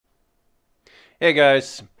Hey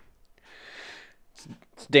guys,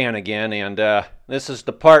 it's Dan again, and this is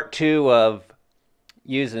the part two of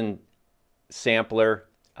using sampler.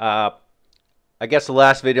 I guess the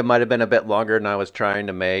last video might have been a bit longer than I was trying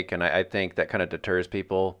to make, and I think that kind of deters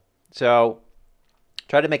people. So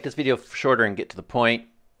try to make this video shorter and get to the point.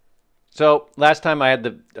 So last time I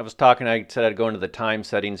was talking, I said I'd go into the time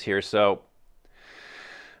settings here. So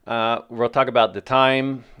we'll talk about the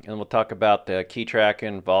time, and we'll talk about the key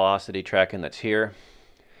tracking, velocity tracking that's here.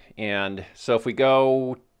 And so if we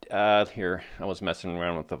go here, I was messing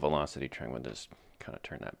around with the velocity tracking. We'll just kind of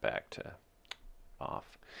turn that back to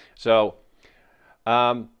off. So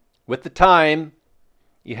with the time,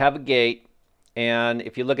 you have a gate, and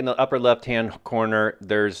if you look in the upper left-hand corner,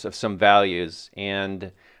 there's some values.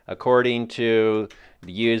 And according to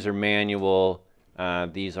the user manual,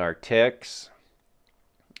 these are ticks.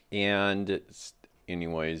 And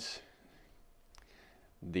anyways,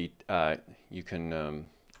 the you can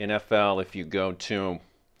NFL, if you go to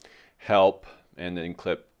help and then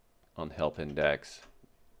click on help index,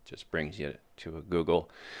 just brings you to a Google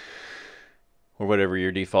or whatever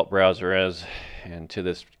your default browser is, and to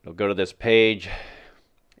this, you'll go to this page,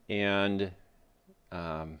 and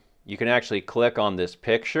you can actually click on this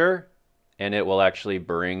picture, and it will actually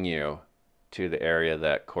bring you to the area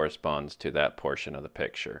that corresponds to that portion of the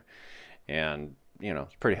picture. And you know,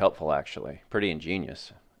 it's pretty helpful, actually, pretty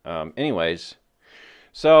ingenious. Anyways,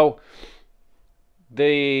 so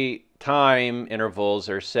the time intervals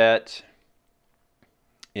are set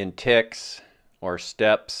in ticks or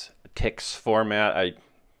steps, ticks format.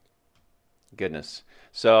 Goodness.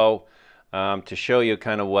 So to show you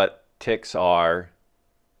kind of what ticks are,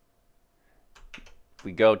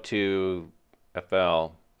 we go to FL,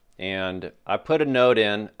 and I put a note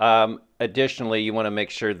in. Additionally, you want to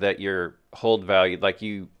make sure that your hold value, like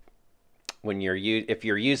if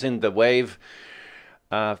you're using the wave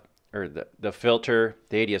or the filter,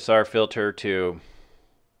 the ADSR filter to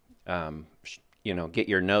get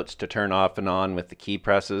your notes to turn off and on with the key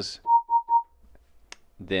presses,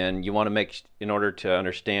 then you want to make, in order to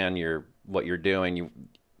understand what you're doing,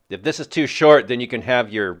 if this is too short, then you can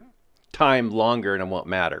have your time longer and it won't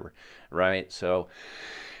matter, right? So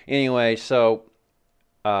anyway, so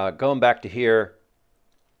going back to here,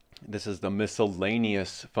 this is the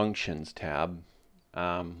miscellaneous functions tab.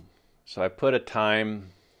 So I put a time,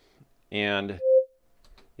 and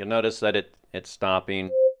you'll notice that it's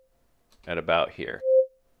stopping at about here.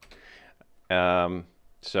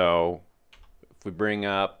 So if we bring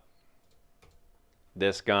up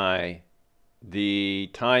this guy,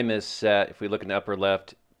 the time is set, if we look in the upper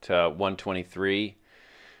left, to 123.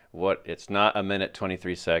 It's not a minute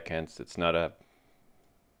 23 seconds. It's not a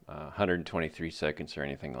 123 seconds or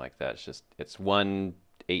anything like that. It's 1/8.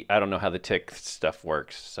 I don't know how the tick stuff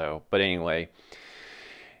works. So, but anyway,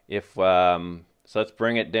 so let's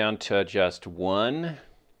bring it down to just one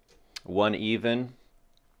even,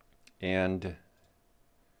 and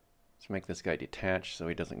let's make this guy detached so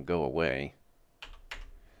he doesn't go away.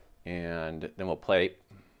 And then we'll play.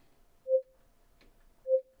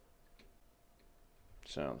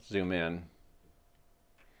 So zoom in.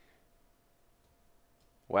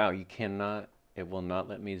 Wow, it will not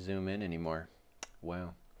let me zoom in anymore.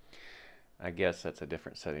 Wow. I guess that's a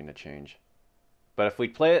different setting to change. But if we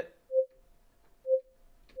play it,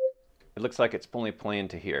 it looks like it's only playing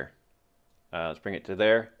to here. Let's bring it to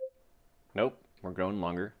there. Nope, we're going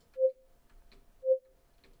longer.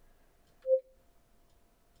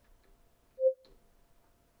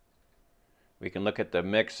 We can look at the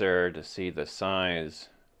mixer to see the size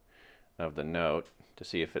of the note, to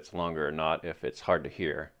see if it's longer or not, if it's hard to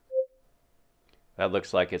hear. That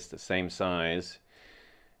looks like it's the same size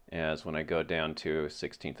as when I go down to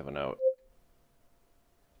 1/16 of a note.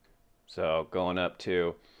 So going up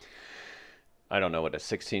to, I don't know what a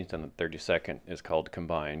 16th and a 32nd is called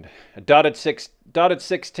combined. A dotted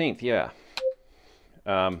 16th, yeah.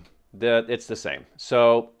 It's the same.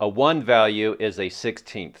 So a 1 value is a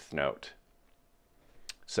 16th note.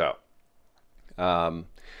 So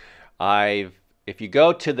if you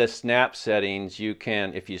go to the snap settings, you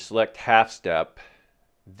can, if you select half step,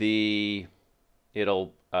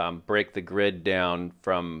 it'll break the grid down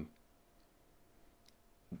from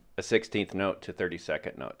a 16th note to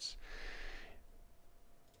 32nd notes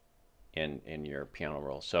in your piano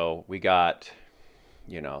roll. So we got,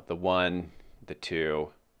 the 1, the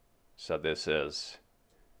 2. So this is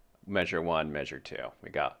measure 1, measure 2.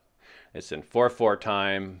 We got it's in 4/4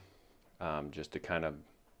 time, just to kind of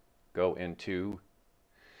go into.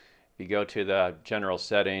 If you go to the general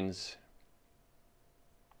settings,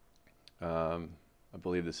 I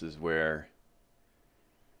believe this is where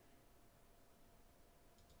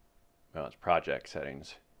well, it's project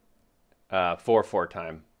settings, 4/4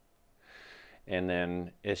 time. And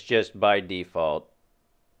then it's just by default,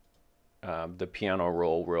 the piano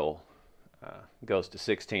roll rule goes to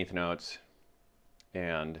 16th notes,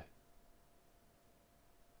 and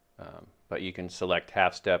but you can select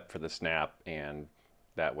half step for the snap, and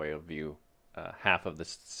that way it'll view half of the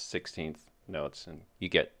 16th notes, and you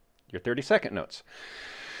get your 32nd notes.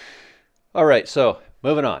 All right, so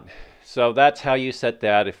moving on. So that's how you set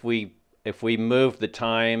that. If we move the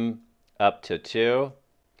time up to 2,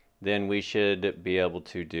 then we should be able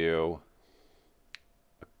to do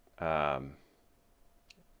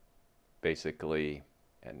basically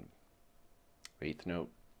an 8th note.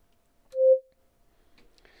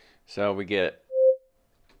 So we get,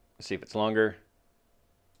 let's see if it's longer.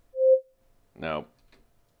 No.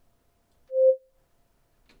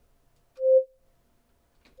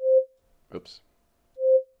 Oops.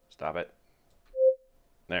 Stop it.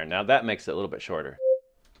 There, now that makes it a little bit shorter.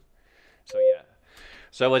 So yeah.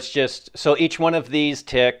 So it's just, so each one of these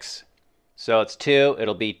ticks, so it's 2,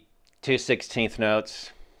 it'll be 2 16th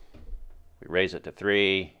notes. We raise it to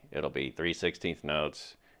 3, it'll be 3 16th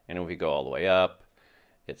notes. And if we go all the way up,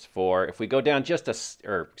 it's 4. If we go down just if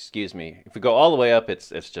we go all the way up,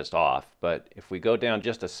 it's just off. But if we go down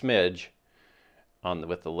just a smidge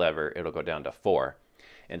with the lever, it'll go down to 4.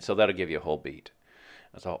 And so that'll give you a whole beat.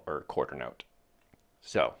 That's all, or quarter note.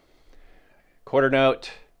 So, quarter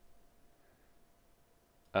note,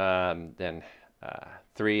 then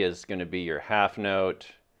 3 is going to be your half note,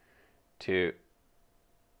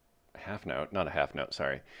 not a half note,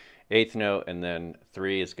 sorry, 8th note, and then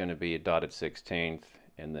 3 is going to be a dotted 16th,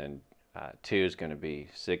 and then 2 is going to be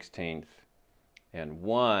 16th, and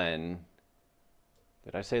 1,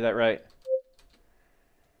 did I say that right?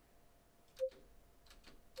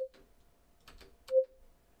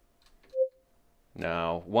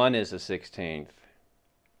 No, 1 is a 16th.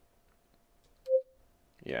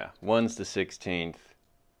 Yeah, 1's the 16th.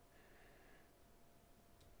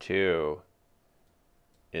 2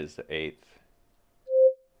 is the 8th.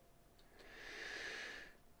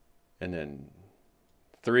 And then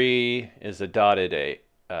 3 is a dotted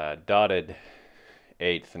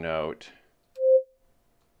 8th note.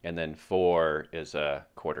 And then 4 is a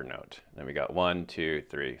quarter note. Then we got 1, 2,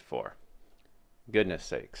 3, 4. Goodness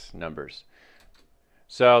sakes, numbers.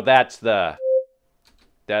 So that's the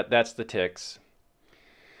ticks.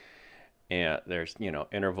 And there's,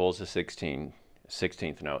 intervals of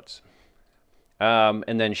 16th notes.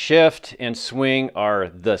 And then shift and swing are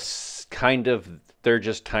they're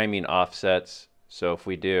just timing offsets. So if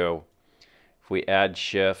we add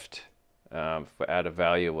shift, if we add a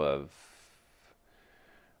value of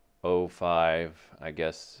 0.5, I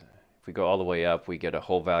guess, if we go all the way up, we get a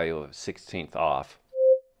whole value of 16th off.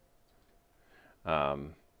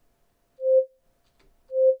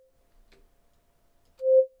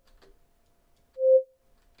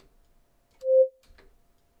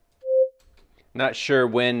 Not sure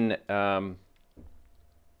when,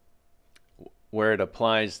 where it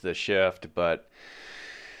applies the shift, but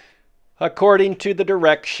according to the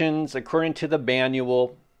directions, according to the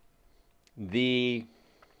manual, the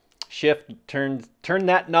shift turn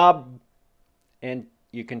that knob, and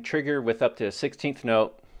you can trigger with up to a 16th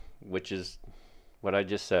note, which is what I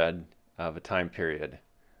just said, of a time period.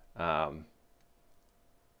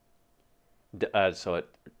 So it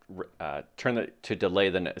to delay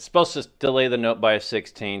the note. It's supposed to delay the note by a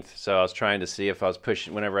 16th. So I was trying to see if I was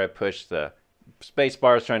pushing, whenever I pushed the space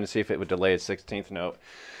bar, I was trying to see if it would delay a 16th note.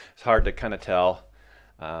 It's hard to kind of tell.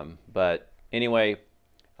 But anyway,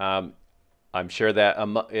 I'm sure that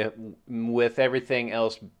with everything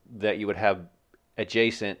else that you would have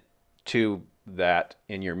adjacent to that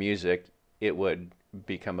in your music, it would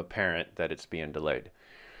become apparent that it's being delayed.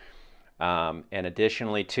 And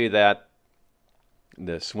additionally to that,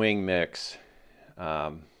 the swing mix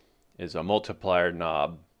is a multiplier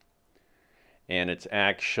knob, and it's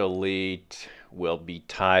actually will be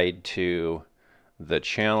tied to the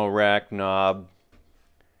channel rack knob,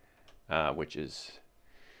 which is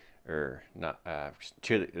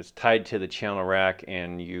it's tied to the channel rack,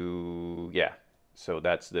 and so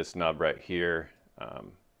that's this knob right here.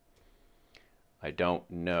 I don't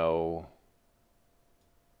know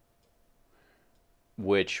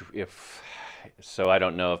I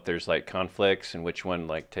don't know if there's like conflicts and which one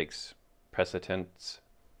like takes precedence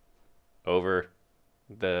over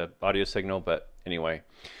the audio signal, but anyway,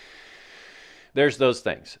 there's those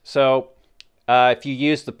things. So if you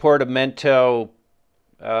use the portamento,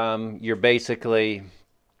 you're basically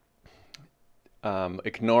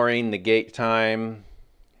ignoring the gate time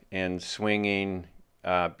and swinging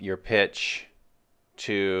your pitch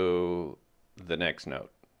to the next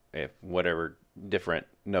note, if whatever different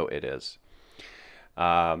note it is.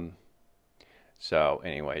 So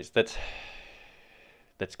anyways, that's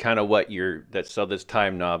kind of what so this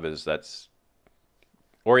time knob that's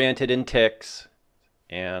oriented in ticks,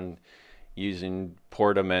 and using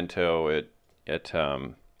portamento,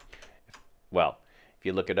 well, if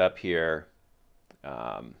you look it up here,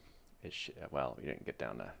 well, you didn't get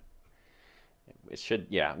down to, it should,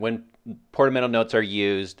 yeah, when portamento notes are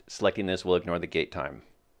used, selecting this will ignore the gate time.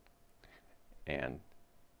 And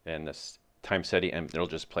this time setting, and it'll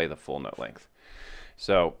just play the full note length.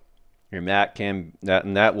 So, and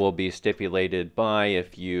that will be stipulated by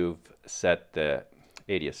if you've set the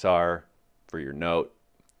ADSR for your note.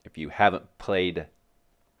 If you haven't played,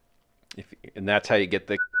 and that's how you get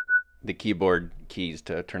the keyboard keys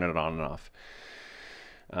to turn it on and off.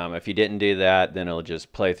 If you didn't do that, then it'll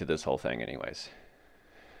just play through this whole thing anyways.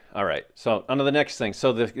 All right, so on to the next thing.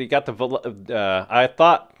 So you got I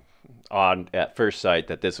thought at first sight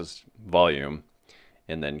that this was volume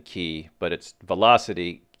and then key, but it's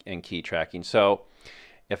velocity and key tracking. So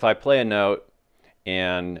if I play a note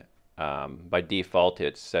and by default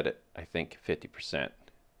it's set at, I think, 50%.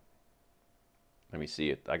 Let me see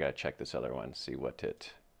it. I gotta check this other one, see what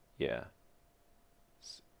yeah.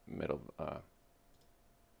 Middle,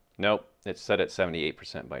 nope, it's set at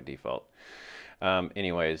 78% by default.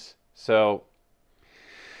 Anyways, so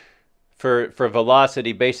for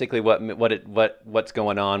velocity, basically what's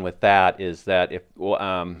going on with that is that if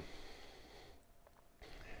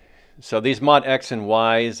so these mod X and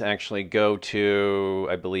Y's actually go to,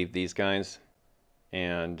 I believe, these guys,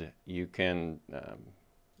 and you can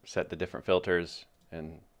set the different filters,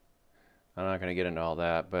 and I'm not going to get into all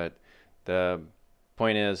that, but the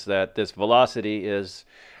point is that this velocity is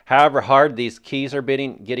however hard these keys are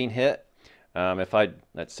getting hit. If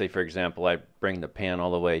let's say, for example, I bring the pan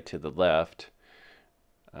all the way to the left,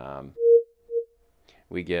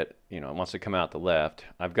 we get, it wants to come out the left.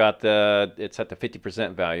 I've got it's at the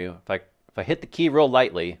 50% value. If I hit the key real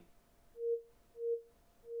lightly,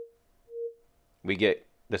 we get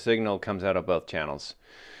the signal comes out of both channels,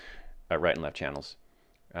 right and left channels.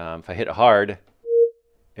 If I hit it hard,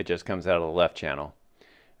 it just comes out of the left channel.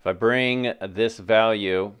 If I bring this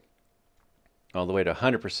value all the way to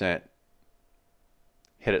 100%,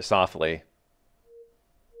 hit it softly,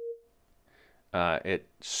 it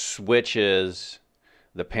switches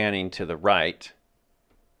the panning to the right.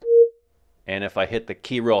 And if I hit the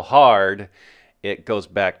key real hard, it goes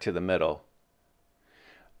back to the middle.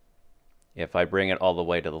 If I bring it all the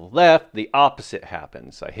way to the left, the opposite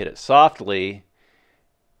happens. I hit it softly,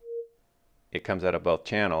 it comes out of both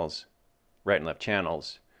channels, right and left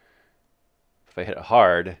channels. If I hit it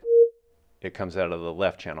hard, it comes out of the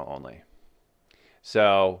left channel only.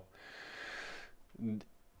 So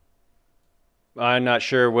I'm not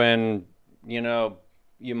sure when,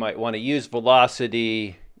 you might want to use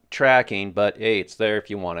velocity tracking, but hey, it's there if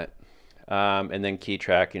you want it. And then key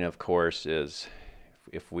tracking, of course, is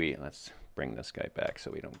let's bring this guy back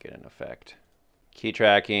so we don't get an effect. Key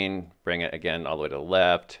tracking, bring it again all the way to the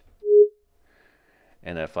left.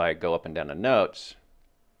 And if I go up and down the notes,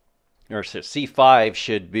 or so C5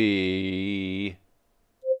 should be,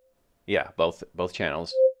 yeah, both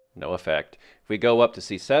channels, no effect. If we go up to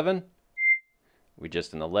C7, we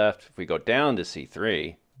just in the left. If we go down to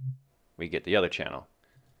C3, we get the other channel.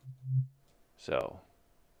 So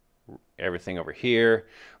everything over here,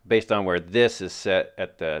 based on where this is set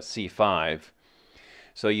at the C5.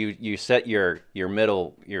 So you set your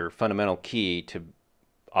fundamental key to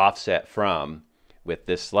offset from with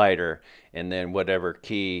this slider, and then whatever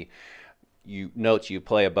key notes you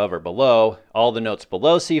play above or below, all the notes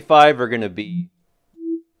below C5 are going to be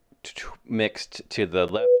mixed to the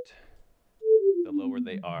left. The lower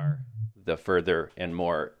they are, the further and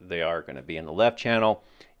more they are going to be in the left channel.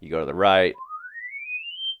 You go to the right.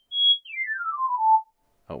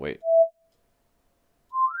 Oh, wait.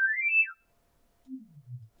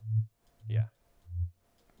 Yeah.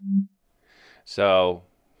 So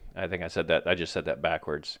I think I said that. I just said that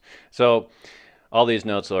backwards. So all these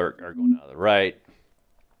notes are going out of the right.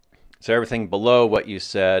 So everything below what you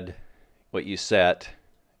set,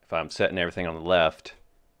 if I'm setting everything on the left,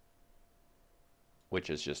 which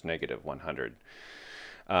is just negative 100,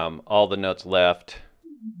 all the notes left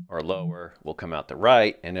or lower will come out the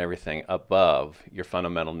right, and everything above your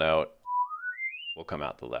fundamental note will come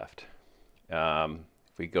out the left.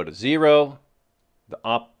 If we go to 0,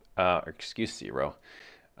 zero,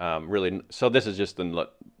 really, so this is just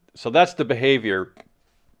so that's the behavior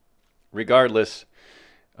regardless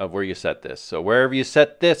of where you set this. So wherever you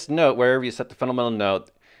set this note, wherever you set the fundamental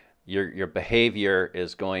note, your behavior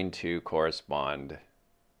is going to correspond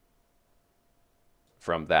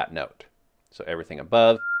from that note. So everything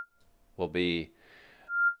above will be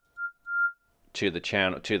to the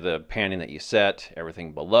channel, to the panning that you set.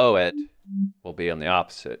 Everything below it will be on the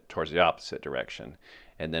opposite, towards the opposite direction.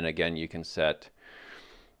 And then again, you can set,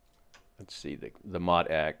 let's see, the mod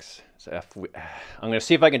X. So I'm going to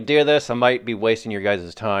see if I can do this. I might be wasting your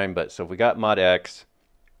guys' time, but so if we got mod X,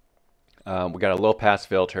 we got a low pass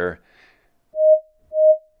filter.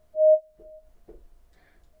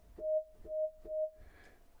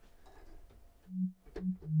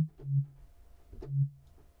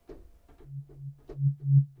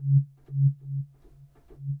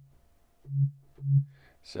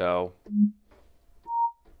 So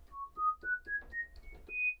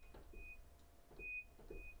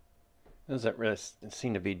doesn't really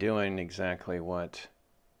seem to be doing exactly what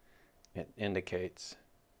it indicates.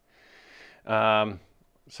 So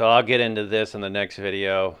I'll get into this in the next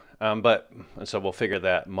video, so we'll figure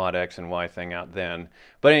that mod X and Y thing out then.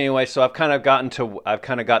 But anyway, so I've kind of got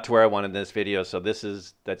to where I wanted in this video. So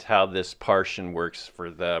that's how this partition works for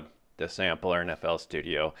the sampler in FL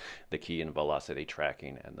Studio, the key and velocity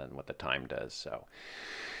tracking, and then what the time does. So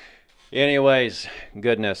anyways,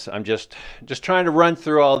 goodness, I'm just trying to run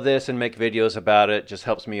through all this and make videos about it. Just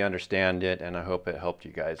helps me understand it, and I hope it helped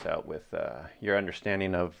you guys out with your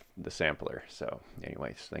understanding of the sampler. So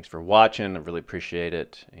anyways, thanks for watching. I really appreciate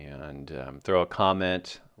it. And throw a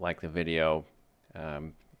comment, like the video.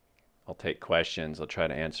 I'll take questions. I'll try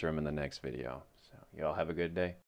to answer them in the next video. So you all have a good day.